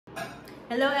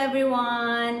Hello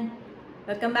everyone!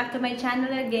 Welcome back to my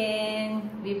channel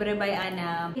again, Libre by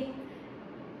Anam.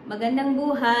 Magandang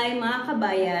buhay mga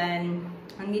kabayan!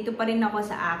 Nandito pa rin ako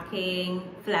sa aking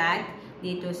flat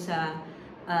dito sa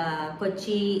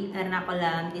Kochi,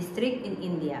 Ernakulam district in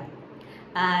India.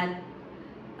 At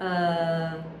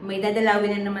may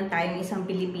dadalawin na naman tayong isang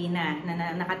Filipina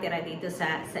na nakatira dito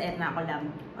sa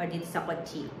Ernakulam or dito sa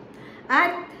Kochi.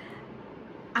 At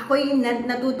ako'y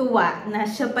natutuwa na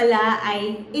siya pala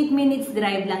ay 8 minutes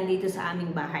drive lang dito sa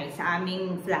aming bahay, sa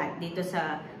aming flat, dito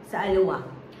sa Aluva.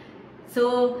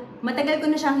 So, matagal ko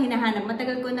na siyang hinahanap,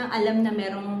 matagal ko nang alam na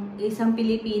merong isang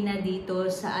Pilipina dito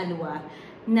sa Aluva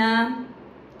na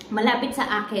malapit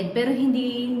sa akin, pero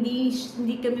hindi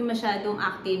kami masyadong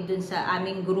active dun sa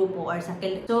aming grupo or sa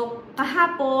So,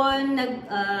 kahapon,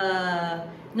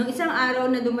 nung isang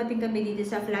araw na dumating kami dito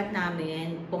sa flat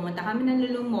namin, pumunta kami ng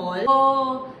Lulu Mall.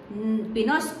 So,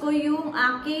 pinost ko yung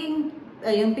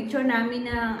yung picture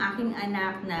namin ng aking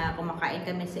anak na kumakain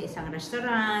kami sa isang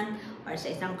restaurant or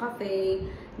sa isang cafe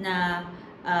na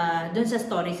doon sa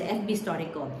story, sa FB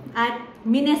story ko. At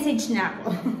minessage na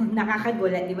ako,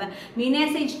 nakakagulat, di ba?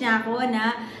 Minessage na ako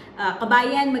na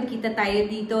kabayan, magkita tayo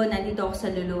dito, nandito ako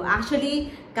sa Lulu. Actually,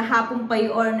 kahapon pa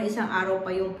yun or na isang araw pa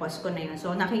yung post ko na yun.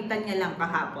 So, nakita niya lang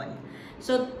kahapon.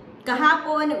 So,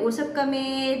 kahapon, nag-usap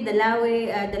kami,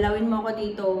 dalawin mo ako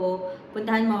dito,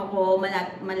 puntahan mo ako,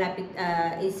 malapit,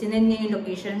 sinend niya yung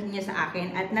location niya sa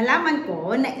akin. At nalaman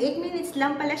ko na 8 minutes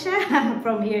lang pala siya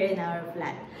from here in our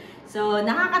flat. So,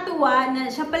 nakakatuwa na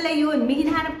siya pala yun. May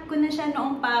hinahanap ko na siya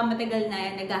noong pa matagal na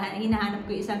yan. Hinahanap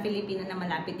ko isang Filipina na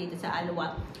malapit dito sa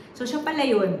Aluva. So, siya pala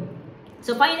yun.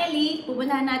 So, finally,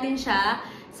 pupuntahan natin siya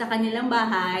sa kanilang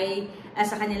bahay,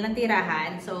 sa kanilang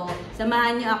tirahan. So,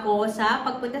 samahan niyo ako sa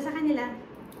pagpunta sa kanila.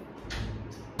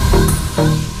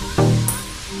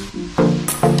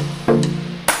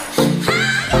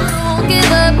 Don't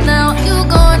give up now, you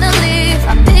gonna leave.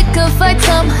 I pick a fight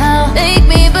somehow, make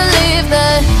me believe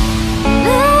that.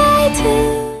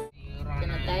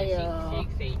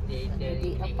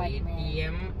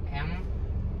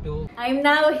 I'm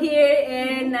now here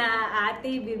in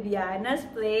Ate Viviana's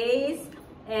place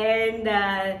and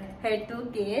her two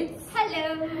kids.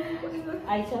 Hello!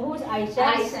 Aisha, who's Aisha?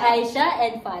 Aisha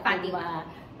and Fatima.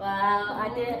 Wow,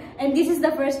 Ate. And this is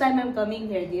the first time I'm coming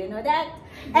here. Do you know that?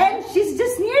 And she's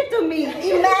just near to me.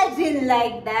 Imagine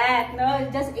like that. No,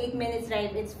 just 8 minutes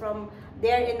drive. It's from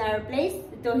there in our place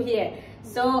to here.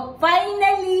 So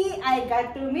finally, I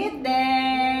got to meet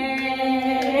them.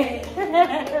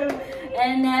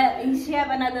 And she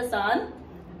have another son.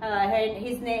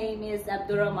 His name is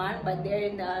Abdurrahman. But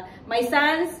they're in my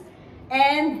sons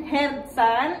and her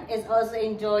son is also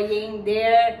enjoying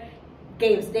their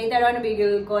games. Later on, we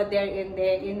will go there in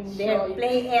their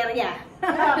play area,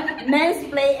 men's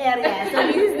play area. So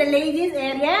this is the ladies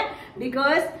area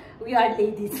because we are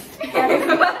ladies.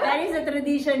 That is a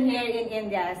tradition here in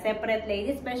India. Separate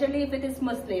ladies, especially if it is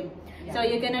Muslim. Yeah. So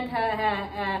you cannot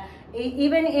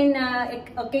even in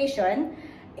occasion.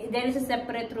 There is a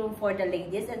separate room for the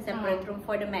ladies and separate room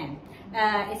for the men.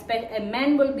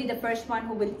 Men will be the first one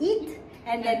who will eat.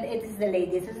 And then it is the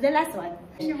ladies. It's the last one.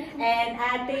 And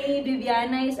Ate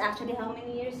Viviana is actually how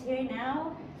many years here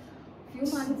now? Few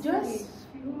months. Just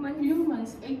few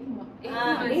months. 8 months.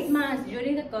 8 months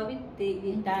during the COVID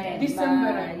time.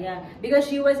 December. Yeah, because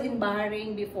she was in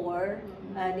Bahrain before.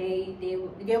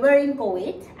 They were in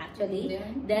Kuwait actually.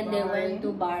 Then they went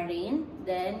to Bahrain.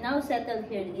 Then now settled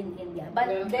here in India.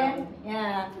 But then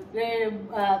yeah,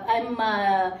 I'm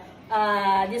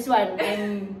this one.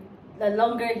 I'm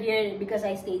longer here because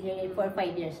I stayed here for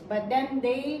 5 years. But then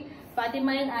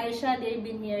Fatima and Aisha, they've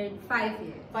been here 5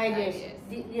 years. 5 years.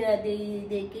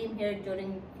 They came here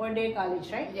for their college,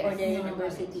 right? Yes. For their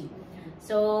university.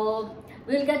 So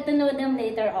we'll get to know them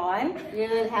later on. We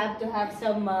will have to have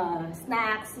some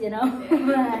snacks, you know,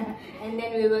 and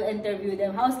then we will interview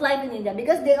them. How's life in India?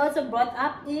 Because they also brought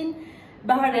up in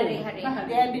Bahrain.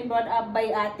 They have been brought up by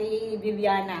Ate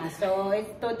Viviana. So it's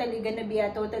totally gonna be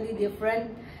a totally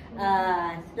different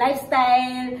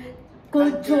lifestyle,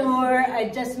 culture,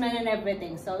 adjustment, and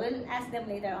everything. So we'll ask them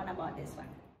later on about this one.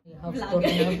 House tour.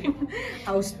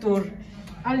 House tour.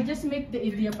 I'll just make the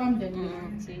idiyappam then.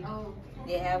 See,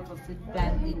 they have a food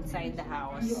plant inside the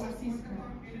house.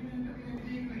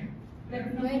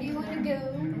 Where do you want to go?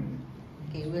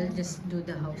 Okay, we'll just do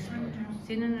the house tour.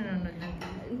 Sino nanonood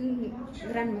natin?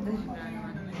 Grandmother.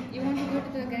 You want to go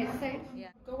to the guy's side?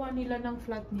 Yeah. Gawa nila ng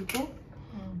flat nito.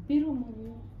 Pero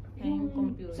mo Yung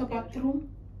computer. sa bathroom.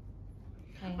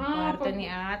 Ay, kwarto ni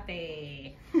ate.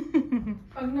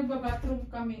 Pag nagba-bathroom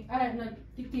kami,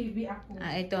 nag-TV ako.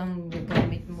 Ito ang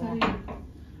gamit mo. Sarili.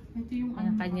 Ito yung ano.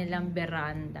 kanilang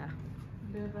veranda.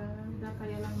 Veranda,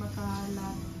 kaya lang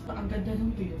makalat. Ang ganda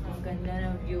ng view. Ang ganda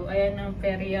ng view. Ayan ang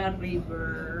Feria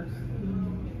River.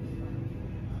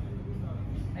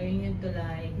 Ayun yung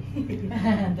tulay.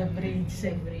 The bridge.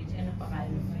 The bridge. Ano pa kaya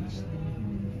yung bridge?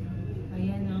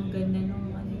 Ayan, ang ganda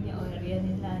ng ano niya, area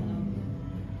nila, no?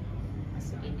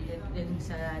 Kasi dun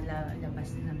sa labas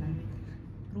naman.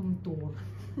 Room tour.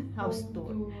 House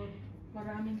tour.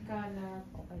 Maraming kalat.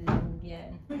 Okay lang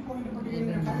yan.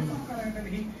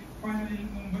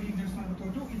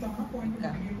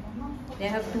 They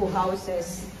have 2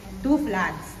 houses, 2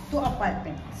 flats, 2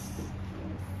 apartments.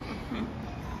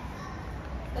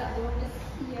 That one is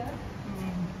here.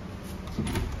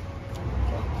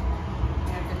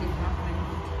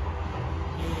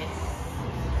 Yes.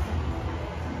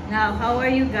 Now, how are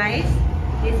you guys?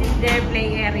 This is their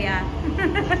play area.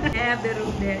 They have the room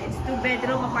there. It's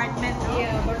 2-bedroom apartment. No?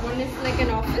 Yeah, but one is like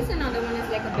an office and another one is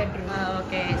like a bedroom. Oh,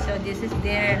 okay, so this is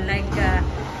their like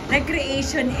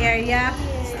recreation area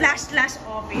slash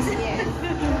office. Yes.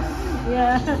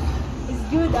 Yeah, it's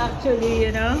good actually,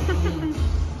 you know.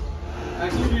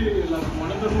 Actually, like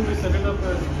one of the room is set it up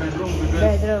as bedroom because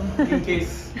Bedroom. in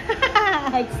case.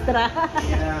 Extra.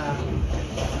 Yeah.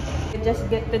 You just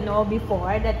get to know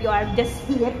before that you are just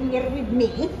here with me.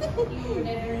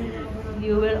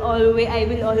 You will always, I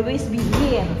will always be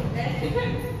here.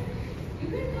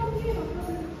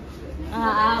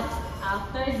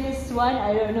 After this one,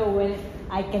 I don't know when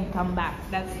I can come back.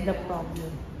 That's the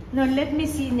problem. No, let me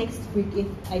see next week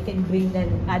if I can bring the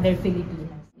other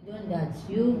Filipinas. You don't judge.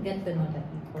 You get to know the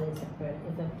people.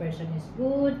 If a person is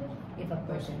good, if a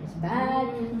person is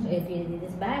bad. So if it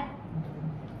is bad,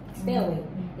 stay away.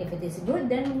 If it is good,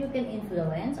 then you can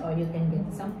influence or you can get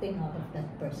something out of that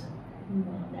person.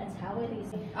 That's how it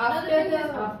is.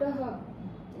 After her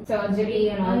surgery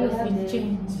and all this, it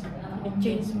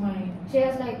changed my. She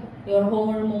has like Your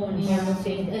hormones have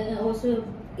changed, and also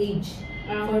age.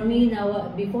 For me now,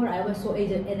 before I was so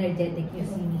energetic, you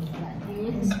see me.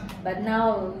 But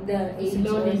now the age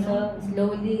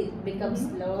slowly becomes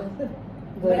slow.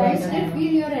 But I still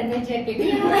feel you're energetic.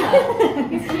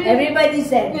 Everybody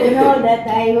said, you know, that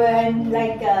I went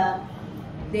like,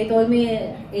 they told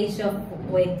me age of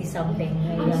 20 something.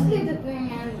 Honestly, the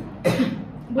thing is,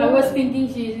 I was thinking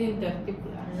she's in 30 plus.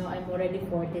 No, I'm already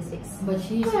 46. But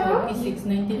she's 46,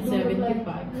 1975.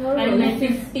 I'm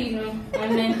 1950,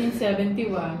 I'm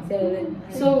 1971.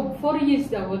 So 4 years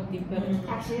that was different.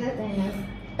 actually the thing is,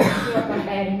 you are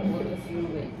comparing both of you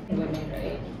with women,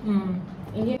 right?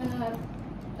 Indian have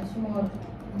a small,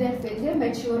 they're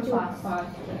mature fast.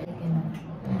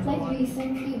 Like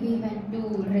recently we went to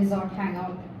resort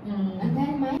hangout. And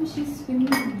then mine, she's swimming.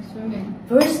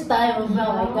 First time, oh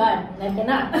my god, I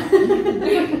cannot.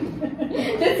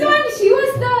 That's why she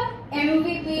was the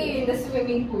MVP in the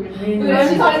swimming pool. Because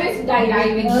she's always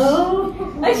diving. Oh.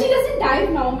 And she doesn't dive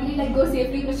normally, like go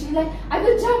safely, but she's like, I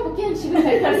will jump, okay? And she will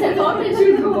let herself out and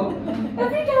she'll go.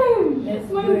 Every time. That's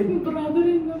My good.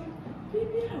 brother-in-law,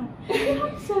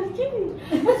 you're so cute.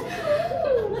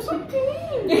 So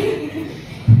clean.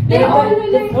 They all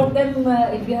for them,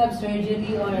 if you have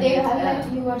surgery or They are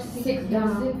like, you are sick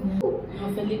down.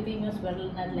 Filipinos were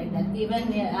not like that.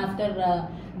 Even after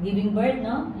giving birth,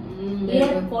 no? They They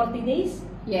have 40 days.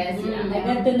 Yes. I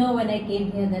got to know when I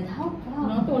came here that how come?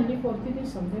 Not only 40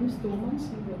 days, sometimes 2 months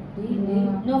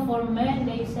even. No, for men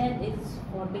they said it's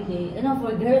 40 days. No,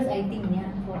 for girls I think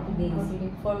 40 days. 40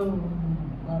 days. For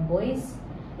boys,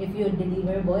 if you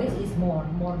deliver boys, it's more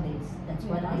days. That's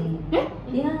what I.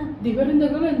 Yeah. Different the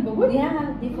girl and boy?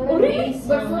 Yeah, different Oh, really? days.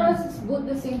 But for us, it's both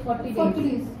the same 40 days. 40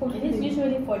 days. It is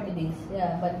usually 40 days.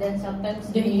 Yeah, but then sometimes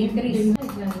they They increase. Isn't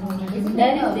That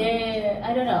that is their,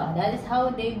 I don't know, that is how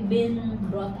they've been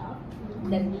brought up.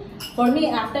 That for me,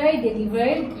 after I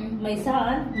delivered my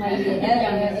son,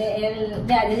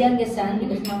 the youngest son,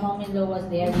 because my mom-in-law was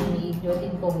there with me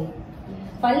in Kuwait.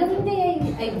 Following day,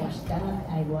 I washed that.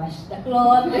 I washed the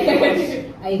cloth.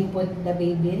 I put the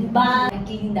baby in bath. I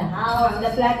cleaned the house. The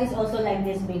flat is also like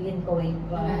this big in Kuwait.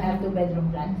 I have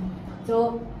 2-bedroom flat.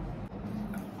 So,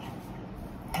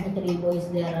 the 3 boys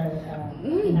there are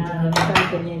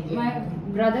My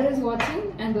brother is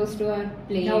watching and those two are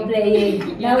playing. now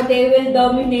playing. Now they will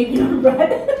dominate your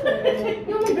brother.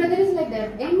 No, my brother is like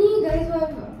that. Any guys who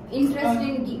have interest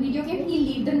in video game, he'll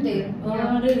leave them there.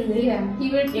 Oh, really? Yeah. He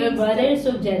will Your teach brother them. is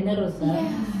so generous, huh?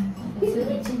 He's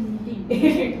very gentle.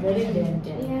 Very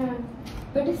gentle. Yeah.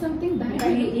 But if something bad,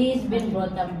 He's been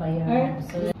brought up by your mom,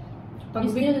 so Pag you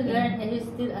still big- learn and you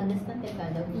still understand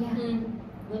Tagalog. yeah.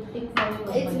 Good thing for you.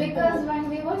 It's because when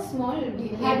we were small, we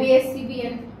had ASCB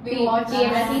and we watched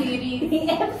TFC. series.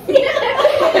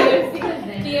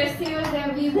 TFC was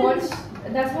there. We we watched.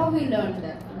 That's how we learned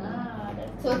that.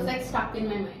 So it's like stuck in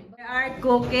my mind. We are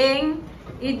cooking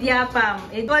idiapam.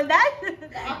 It called that?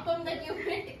 The appam that you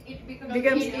make, it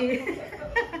Becomes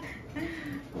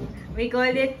we call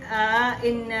it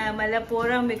in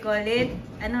Malapurang, we call it,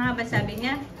 ano nga ba sabi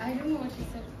niya? I don't know what she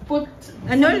said.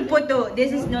 Nol puto.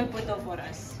 This is nol puto for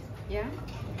us. Yeah?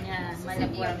 Yeah,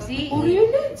 Malapurang. See? Oh,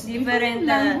 really? Different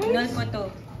nol puto.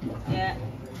 Yeah.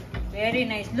 Very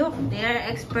nice. Look, they are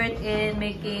expert in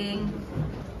making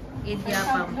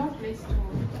idiapam. No place to.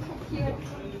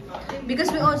 Because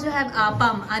we also have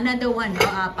apam. Another one, no?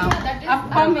 Apam. That is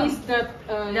Appam is that.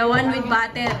 The one with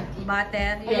butter.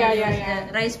 Butter.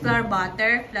 Yeah. Rice flour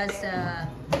butter plus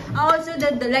also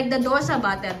like the dosa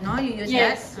butter, no? You use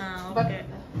Yes. that? But Okay.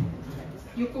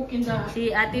 you cook in the.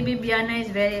 Si Ate Bibiana is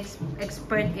very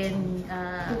expert in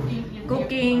Cooking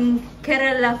cooking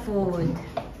Kerala food.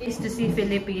 Is to see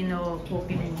Filipino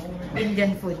cooking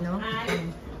Indian food, no? Yeah.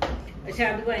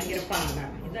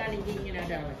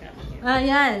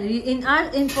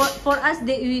 For us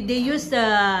they use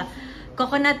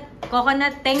coconut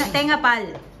tenga pal.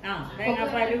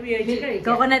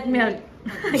 Coconut milk.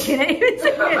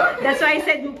 That's why I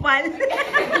said pal.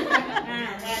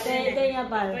 Tenga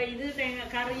pal.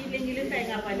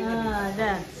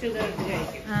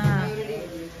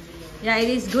 Yeah, it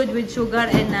is good with sugar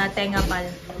and tenga pal.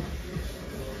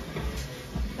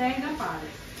 Tenga pal.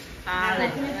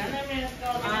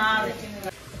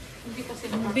 Hindi kasi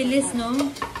Bilis, no?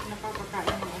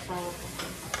 nakakakain ng asawa ko.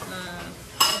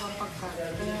 Ibang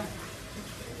pagkain. Kaya,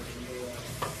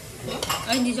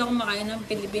 Ay, hindi siya kumakain ng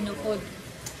Filipino food.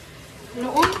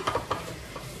 noon,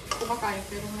 kumakain.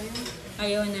 Pero ngayon,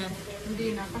 Ayaw na.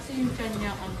 hindi na. Kasi yung tiyan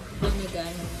niya,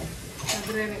 Dumigano.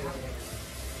 nagre-react.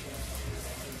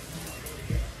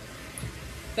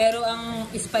 Pero ang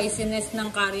spiciness ng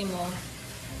curry mo,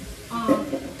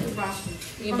 Iba.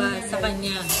 iba sa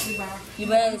kanya. Iba.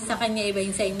 Iba sa kanya, iba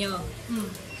yung sa inyo.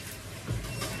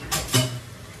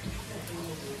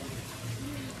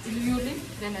 Iliyuli,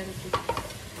 then I'll put.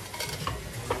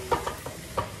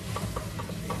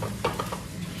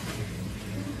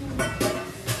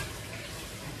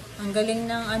 Ang galing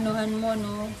ng anuhan mo,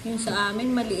 no? Yung sa amin,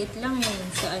 maliit lang yun.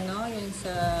 Sa yung sa...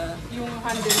 Yung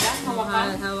handle lang,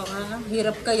 hawakan. Hawakan.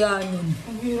 Hirap kayanin.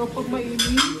 Ang hirap pag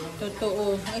mainit.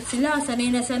 Totoo. Ay, sila,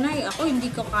 sanay na sanay. Ako, hindi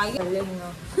ko kaya. Galing,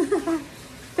 no?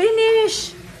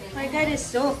 Finish! My God, is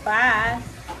so fast.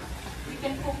 We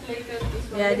can cook later this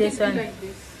one. Yeah, this one. Like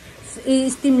this.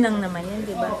 I-steam lang naman yan,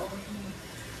 di ba?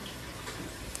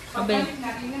 Papalit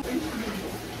natin na.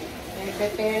 We're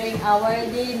preparing our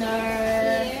dinner.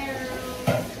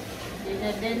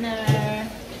 Dinner.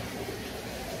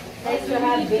 Nice to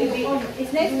have baby.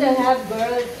 It's nice to have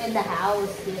girls in the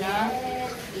house, you know.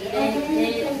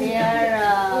 They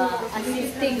are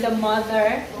assisting the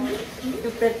mother to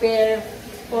prepare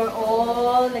for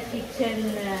all the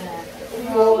kitchen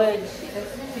food.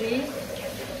 See?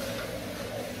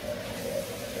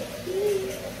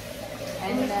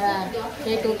 And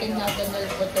they're cooking now the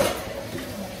nulputo.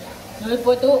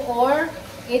 Nulputo or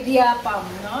idiapam,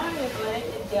 no? You call it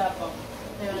idiapam.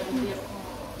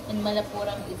 In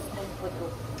Malapurang, it's nulputo.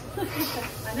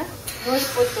 Ano?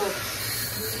 Nulputo.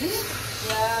 Really?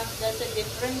 Yeah, that's a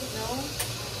difference, no?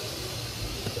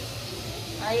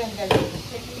 Ay, ang galing.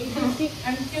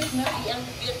 Ang cute na. Ay, ang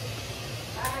cute.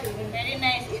 Very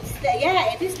nice.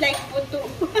 It is like puto.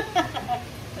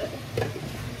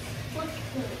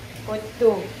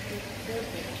 Puto.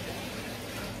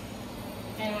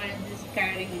 I want this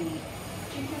curry.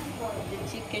 The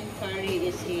chicken curry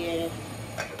is here.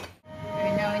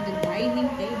 We're now in the dining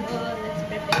table. Let's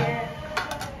prepare.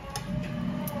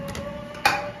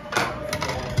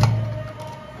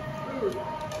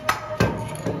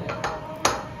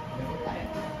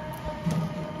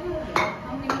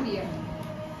 How many years?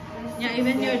 Yeah,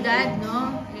 even your dad,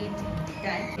 no?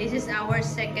 This is our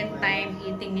second time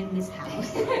eating in this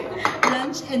house.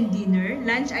 Lunch and dinner.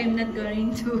 Lunch, I'm not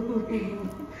going to.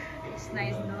 It's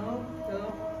nice, no?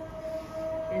 So,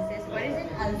 this is, what is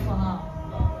it? Alpha.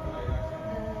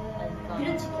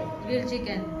 Grilled chicken. Grilled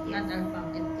chicken, not alpha.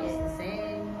 It's the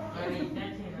same.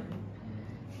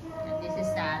 And this is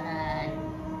salad.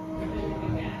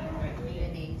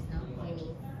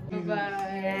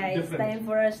 Bye-bye. Yeah, it's Different. time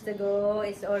for us to go.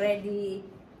 It's already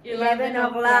 11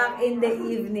 o'clock in the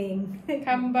evening.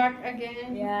 Come back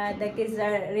again. Yeah, the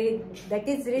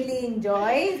kids really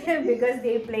enjoyed because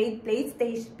they played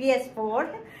PlayStation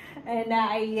PS4, and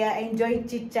I enjoyed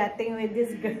chit chatting with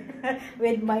this girl,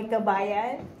 with my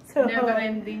kabayan. So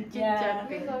Never-ending yeah,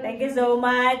 chit-chatting. thank you so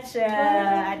much,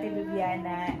 Ate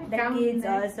Bibiana. The Come kids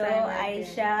next also, time again.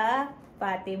 Aisha,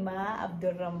 Fatima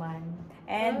Abdurrahman.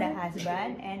 And the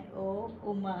husband, and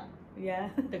Uma. Yeah.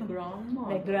 The grandma.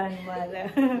 The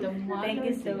grandmother. The mother. Thank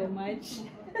you so much.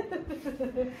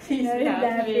 She's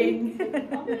Laughing.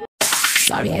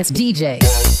 Sorry, it's DJ.